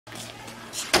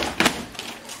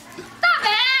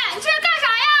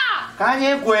赶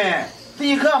紧滚！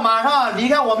立刻马上离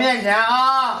开我面前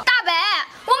啊！大北，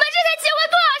我们这才结婚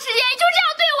多长时间，你就这样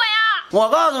对我呀？我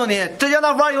告诉你，之前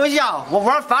的玩游戏啊，我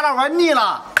玩烦了，玩腻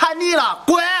了，看腻了，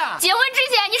滚！结婚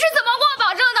之前你是怎么跟我保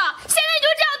证的？现在你就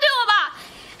这样对我吧，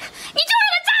你就是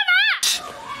个渣男！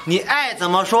你爱怎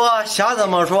么说想怎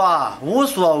么说，无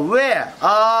所谓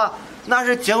啊。那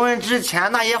是结婚之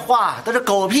前那些话都是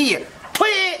狗屁，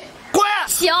呸！滚！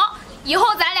行，以后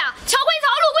咱俩桥归桥，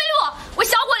路归路。我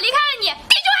小果离开了你，地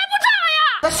球还不转了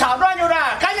呀？那想转就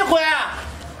转，赶紧滚！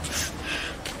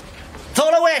走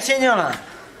了，我也心静了。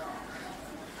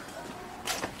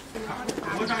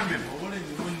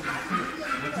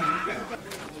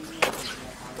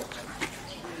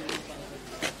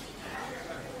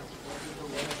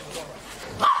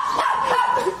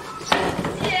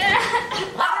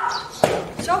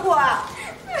小果，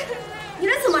你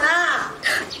这怎么了？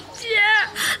姐，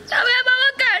大白把我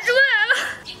赶出来了。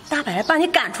大白把你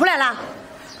赶出来了？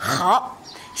好，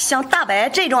像大白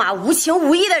这种无情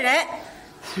无义的人，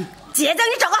姐叫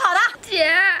你找个好的。姐，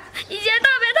以前大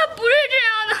白他不是这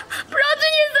样的，不知道最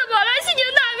近怎么了，心情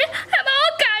大变，还把我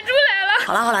赶出来了。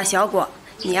好了好了，小果，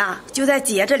你就在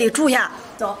姐这里住下。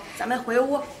走，咱们回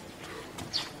屋。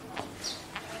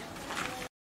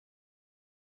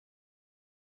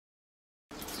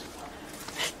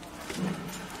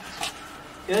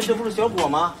这不是小果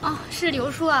吗？哦，是刘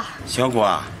叔啊。小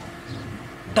果，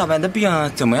大白的病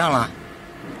怎么样了？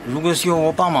如果需要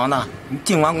我帮忙的，你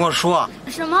尽管跟我说。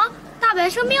什么？大白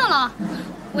生病了？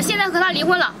我现在和他离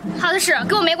婚了，他的事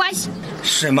跟我没关系。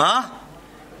什么？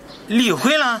离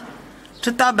婚了？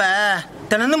这大白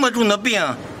得了那么重的病，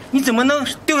你怎么能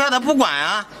丢下他不管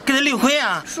啊？跟他离婚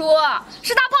啊？叔，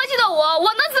是他抛弃的我，我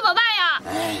能怎么办呀？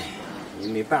哎，你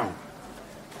没办法。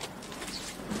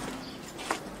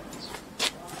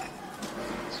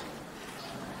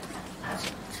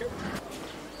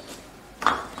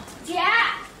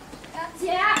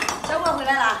姐，小果回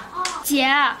来了。姐，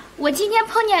我今天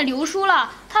碰见刘叔了，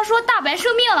他说大白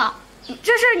生病了，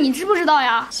这事儿你知不知道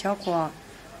呀？小果，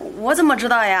我怎么知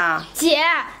道呀？姐，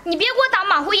你别给我打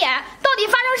马虎眼，到底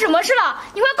发生什么事了？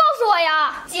你快告诉我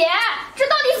呀！姐，这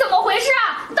到底怎么回事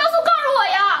啊？你倒是告诉我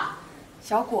呀！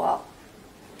小果，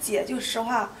姐就实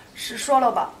话实说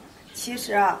了吧。其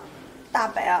实大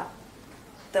白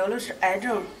得了是癌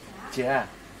症。姐，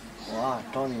我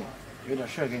找你有点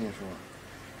事跟你说。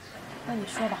那你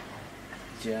说吧。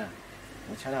姐，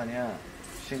我前2天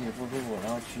身体不舒服，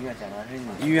然后去医院检查身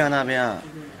体，医院那边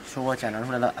说我检查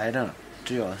出来了癌症，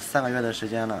只有3个月的时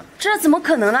间了。这怎么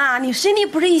可能呢？你身体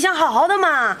不是一向好好的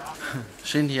吗？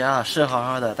身体是好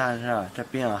好的，但是这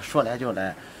病说来就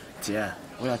来。姐，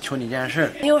我想求你件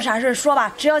事。你有啥事说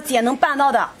吧，只要姐能办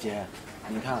到的。姐，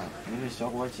你看你是小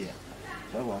果姐，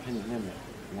小果是你妹妹，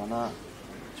我呢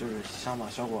就是想把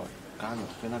小果赶走，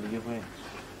跟他离婚。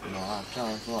我这样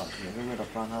做也是为了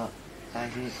不让他担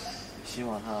心，希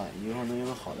望他以后能有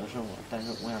个好的生活。但是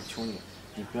我想求你，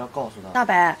你不要告诉他。大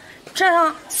白，这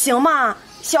样行吗？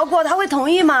小果他会同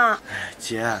意吗？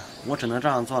姐，我只能这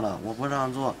样做了，我不这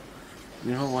样做，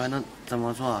你说我还能怎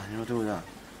么做？你说对不对？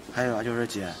还有就是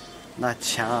姐，那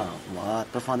钱我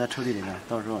都放在抽屉里面，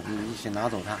到时候你一起拿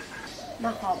走它。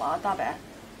那好吧，大白，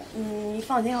你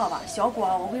放心好吧，小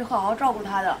果我会好好照顾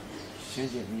他的。行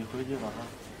姐，你回去吧哈。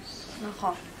那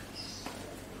好。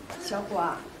小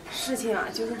果事情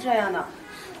就是这样的。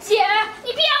姐，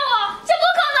你骗我，这不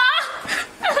可能！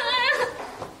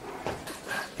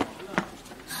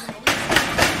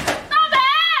大白，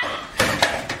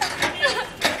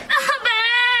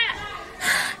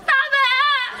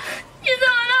你怎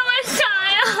么那么傻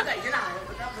呀？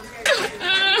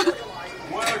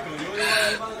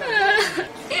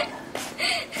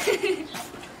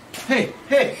嘿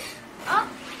嘿。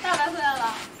大白回来了。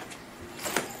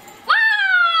哇，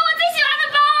我最喜欢的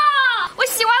包，我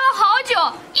喜欢了好久，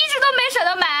一直都没舍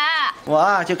得买。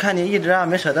我就看你一直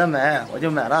没舍得买，我就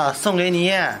买了送给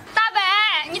你。大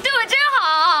白，你对我真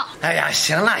好。哎呀，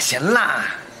行了行了，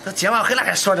都结完婚了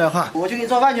还说这话，我去给你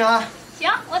做饭去了。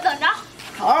行，我等着。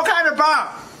好好看这包，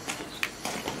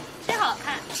真好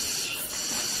看。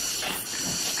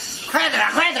快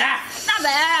点快点。大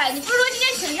白，你不是说今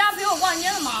天请假陪我逛街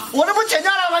的吗？我这不请假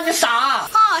了吗？你傻？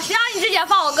谁让你之前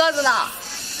放我鸽子的？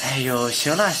哎呦，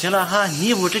行了行了哈，你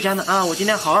一无之前的我今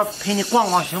天好好陪你逛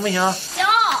逛，行不行？行，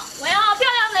我要漂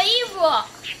亮的衣服。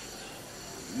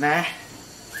买。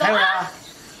走啊！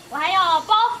我还要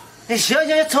包。哎，行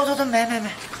行，走走走，买。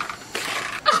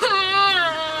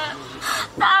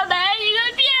大白，你个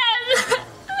骗子！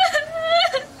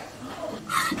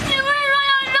你不是说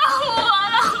要照顾我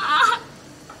的吗？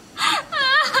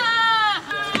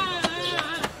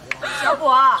小果，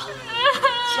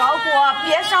小果，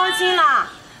别伤心了。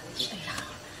哎呀，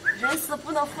人死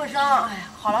不能复生。哎呀，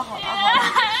好了。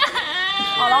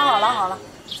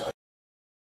走。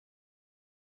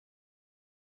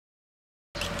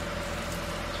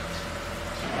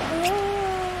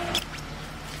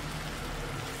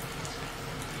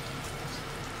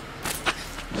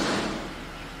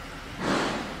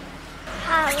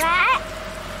好来。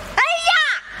哎呀，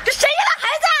这谁家的孩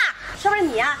子？是不是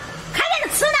你呀？还在这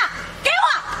吃呢？给我！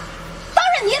都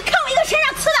是你看我一个身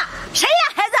上吃的，谁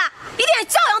家孩子一点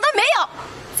教养都没有，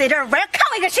在这玩看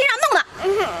我一个身上弄的。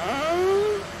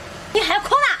你还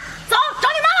哭呢？走，找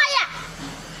你妈妈去，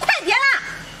快点啦！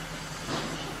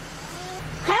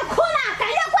还哭呢？赶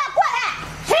紧过来！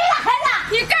谁家孩子？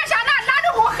你干啥呢？拿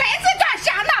着我孩子干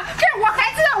啥呢？这是我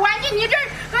孩子的玩具，你这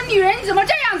个女人你怎么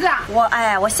这样子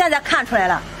啊？我现在看出来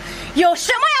了，有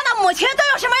什么样的母亲都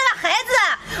有什么样的孩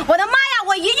子。我的妈呀，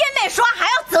我一句没说还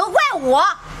要责怪我，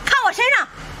看我身上。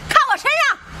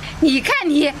你看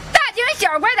你大惊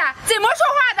小怪的，怎么说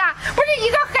话的？不是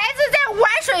一个孩子在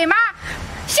玩水吗？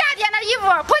夏天的衣服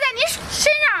铺在你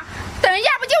身上，等一下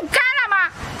不就干了吗？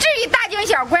至于大惊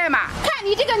小怪吗？看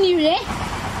你这个女人！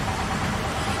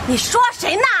你说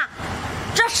谁呢？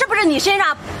这是不是你身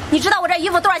上？你知道我这衣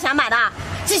服多少钱买的？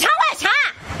几千块钱！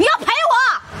你要赔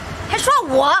我，还说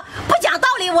我不讲道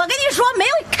理。我跟你说，没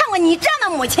有看过你这样的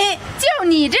母亲。就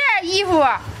你这衣服，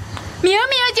明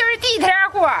明就是地摊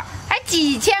货，还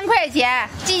几千块钱，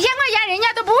人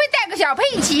家都不会带个小佩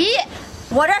奇。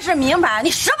我这是名牌，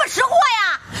你识不识货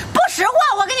呀？不识货，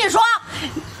我跟你说，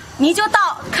你就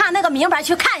到看那个名牌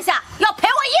去看一下，要赔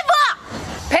我衣服。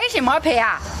赔什么赔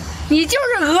啊？你就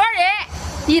是讹人！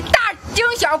你大惊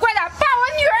小怪的把我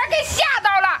女儿给吓到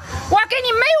了，我跟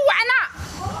你没完呢！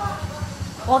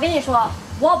我跟你说，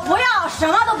我不要，什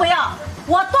么都不要，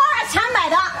我多少钱买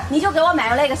的，你就给我买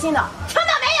回来一个新的，听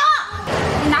到没有？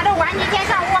你拿着玩具先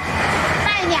上屋，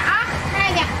慢一点啊，慢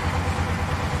一点。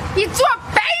你做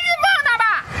白日梦呢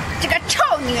吧？这个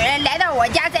臭女人来到我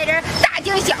家，在这儿大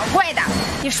惊小怪的。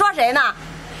你说谁呢？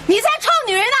你才臭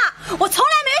女人呢！我从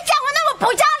来没有见过那么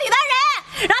不讲理的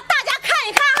人，让大家看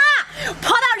一看哈，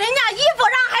跑到人家衣服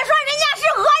上还说人家是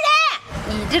讹人。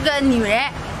你这个女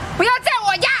人，不要在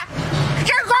我家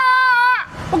这儿！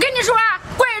我跟你说啊，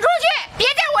滚出去，别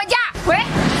在我家，滚，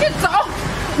去走！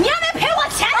你还没赔我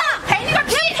钱呢，赔那个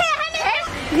屁！还没赔，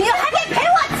你还没赔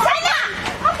我钱呢！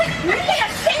你这个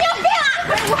神经病啊！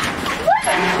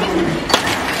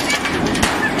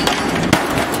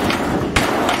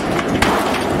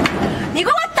你给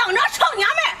我等着，臭娘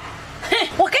们儿！哼，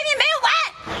我跟你没完！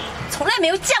从来没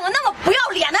有见过那么不要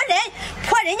脸的人，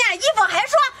脱人家衣服还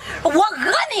说我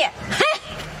讹你！哼！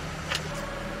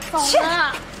嫂子，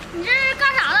你这是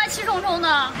干啥呢？气冲冲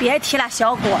的。别提了，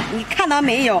小果，你看到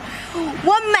没有？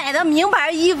我买的名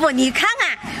牌衣服，你看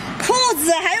看，裤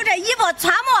子还有这衣服，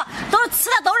全部都吃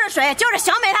的都是水，就是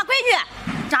小美她闺女。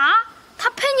啥？他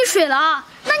喷你水了？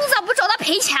那你咋不找他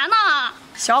赔钱呢？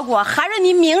小果，还是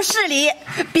你明事理。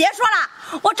别说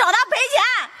了，我找他赔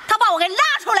钱，他把我给拉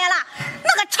出来了，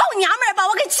那个臭娘们儿把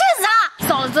我给气死了。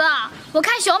嫂子，我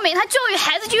看小美她教育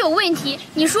孩子就有问题，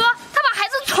你说她把孩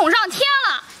子宠上天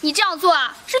了，你这样做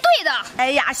是对的。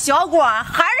哎呀，小果，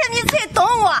还是你最懂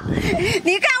我。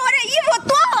你看我这衣服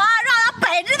多好啊，让他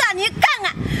摆着的，你看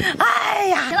看。哎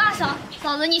呀，行了，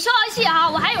嫂子，你消消气啊，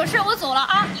我还有事，我走了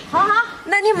啊。好，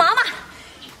那你忙吧。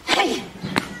哎呀。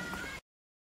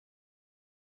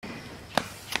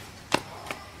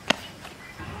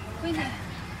闺女，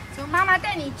走，妈妈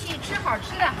带你去吃好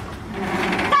吃的。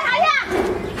干啥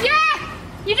去？耶，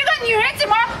你这个女人怎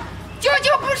么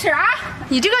久不舍啊？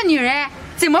你这个女人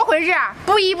怎么回事啊？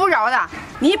不依不饶的。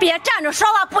你别站着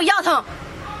说话不腰疼。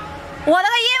我那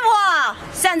个衣服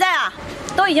现在啊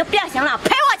都已经变形了，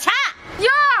赔我钱。哟，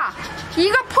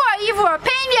一个破衣服喷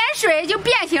一点水就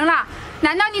变形了，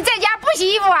难道你在家不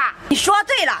洗衣服啊？你说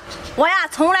对了，我呀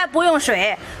从来不用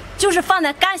水，就是放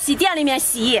在干洗店里面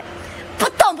洗。不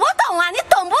懂啊？你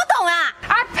懂不懂啊？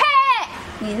啊呸！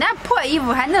你那破衣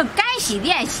服还能干洗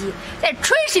店洗？在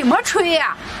吹什么吹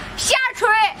呀？瞎吹！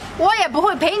我也不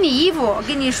会赔你衣服。我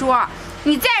跟你说，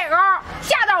你再高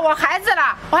吓到我孩子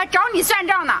了，我还找你算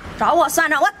账呢。找我算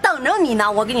账？我等着你呢。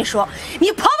我跟你说，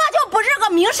你婆婆就不是个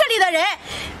明事理的人。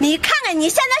你看看你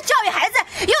现在教育孩子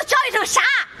又教育成啥？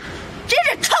真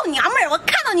是臭娘们儿！我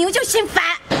看到你我就心烦。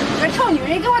你个臭女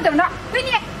人，给我等着！闺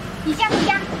女，你先回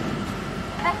家。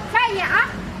来，慢一点啊，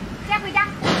先回家。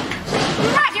你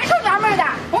骂谁臭娘们儿的？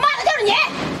我骂的就是你。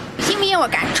信不信我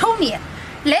敢抽你？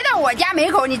来到我家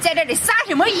门口，你在这里撒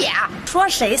什么野啊？说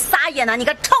谁撒野呢？你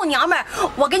个臭娘们儿！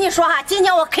我跟你说哈，今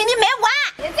天我肯定没完。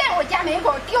别在我家门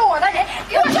口丢我的人，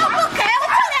给我要不给我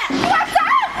出来！给我走！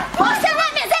我在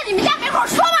外面在你们家门口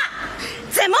说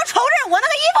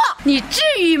你至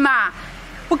于吗？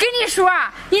我跟你说，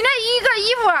你那一个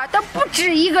衣服都不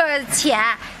值一个钱，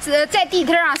在地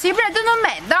摊上随便都能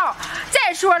买到。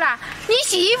再说了，你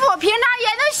洗衣服平常也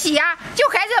能洗啊，就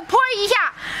孩子泼一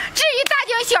下，至于大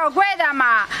惊小怪的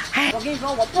吗？哎，我跟你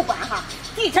说，我不管哈，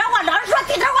地摊货老是说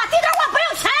地摊货不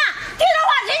用钱啊，地摊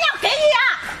货人家给你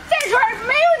啊。再说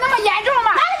没有那么严重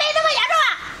嘛，哪里没那么严重啊？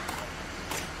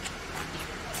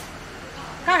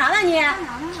干啥呢你？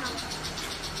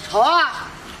吵啊！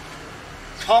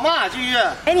吵嘛，继续。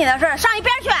没你的事，上一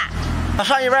边去。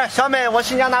上一边，小美，我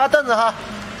去你家拿个凳子哈。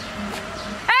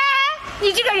哎，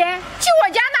你这个人去我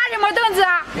家拿什么凳子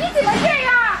啊？你怎么这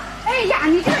样？哎呀，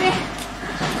你这个人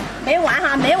没完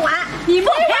哈，没完！你不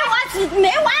赔我，没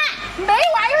完，没完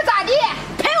又咋地？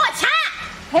赔我钱，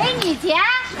赔你钱？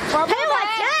我赔我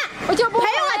钱，我就不赔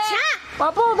我钱，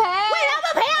我不赔。为啥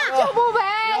不赔啊？就不赔。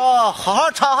哦，好好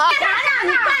吵哈。干啥呢？你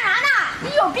干啥呢？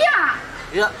你有病啊！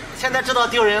呀，现在知道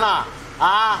丢人了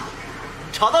啊？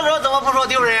吵的时候怎么不说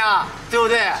丢人啊？对不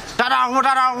对？咋咋呼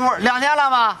，2天了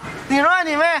吧？你说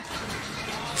你们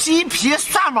鸡皮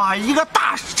蒜毛一个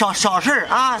大小事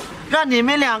啊，让你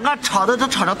们两个吵的都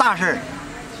吵成大事。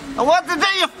我这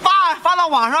一发到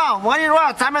网上，我跟你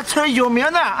说，咱们村有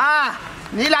名的啊，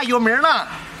你俩有名的，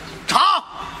吵！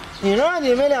你说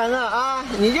你们两个啊，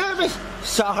你就被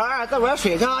小孩在玩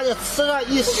水枪就呲上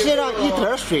一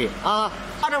盆水啊，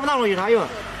这不那种有啥用？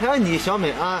还有你小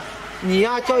美啊，你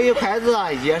呀教育孩子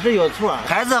啊也是有错，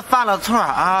孩子犯了错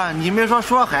啊，你们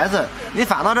说孩子，你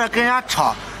反到这跟人家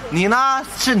吵，你呢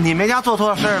是你们家做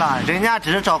错事了，人家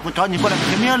只是找你过来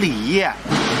评评理义。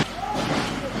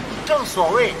正所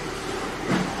谓，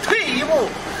退一步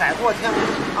海阔天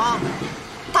空啊，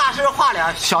大事化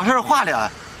了，小事化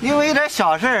了。因为一点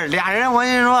小事，俩人我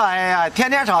跟你说，哎呀，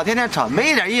天天吵，没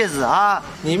一点意思啊！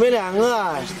你们两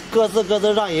个各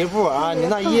自让一步啊！你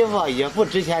那衣服也不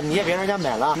值钱，你也别让人家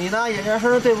买了。你呢也跟人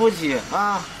说对不起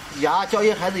啊！呀，教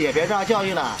育孩子也别这样教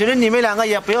育了。其实你们两个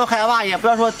也不用害怕，也不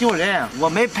要说丢人，我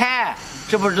没拍，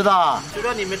知不知道？就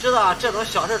说你们知道这种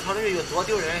小事吵出去有多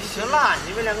丢人。行了，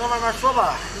你们两个慢慢说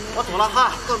吧，我走了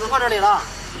哈，凳子放这里了，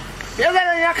别再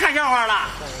让人家看笑话了。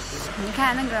你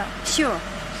看那个秀，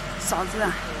嫂子。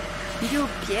你就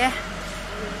别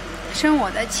生我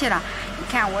的气了。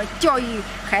你看我教育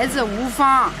孩子无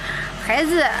方，孩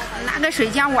子拿个水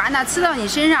枪玩的呲到你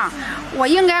身上，我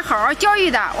应该好好教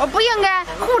育的，我不应该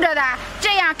护着的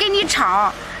这样跟你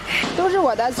吵，都是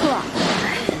我的错。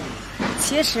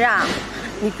其实啊，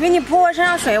你闺女泼我身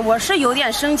上水，我是有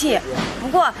点生气，不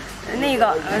过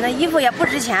那衣服也不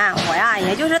值钱，我呀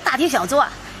也就是大题小做，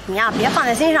你呀别放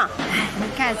在心上。你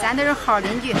看咱都是好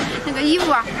邻居，那个衣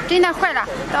服真的坏了，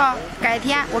到改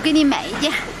天我给你买一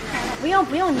件。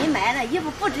不用你买，那衣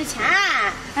服不值钱。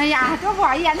哎呀，多不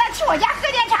好意思，那去我家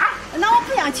喝点茶。那我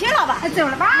不想去了吧？走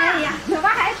了吧？哎呀，走吧，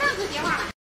孩子。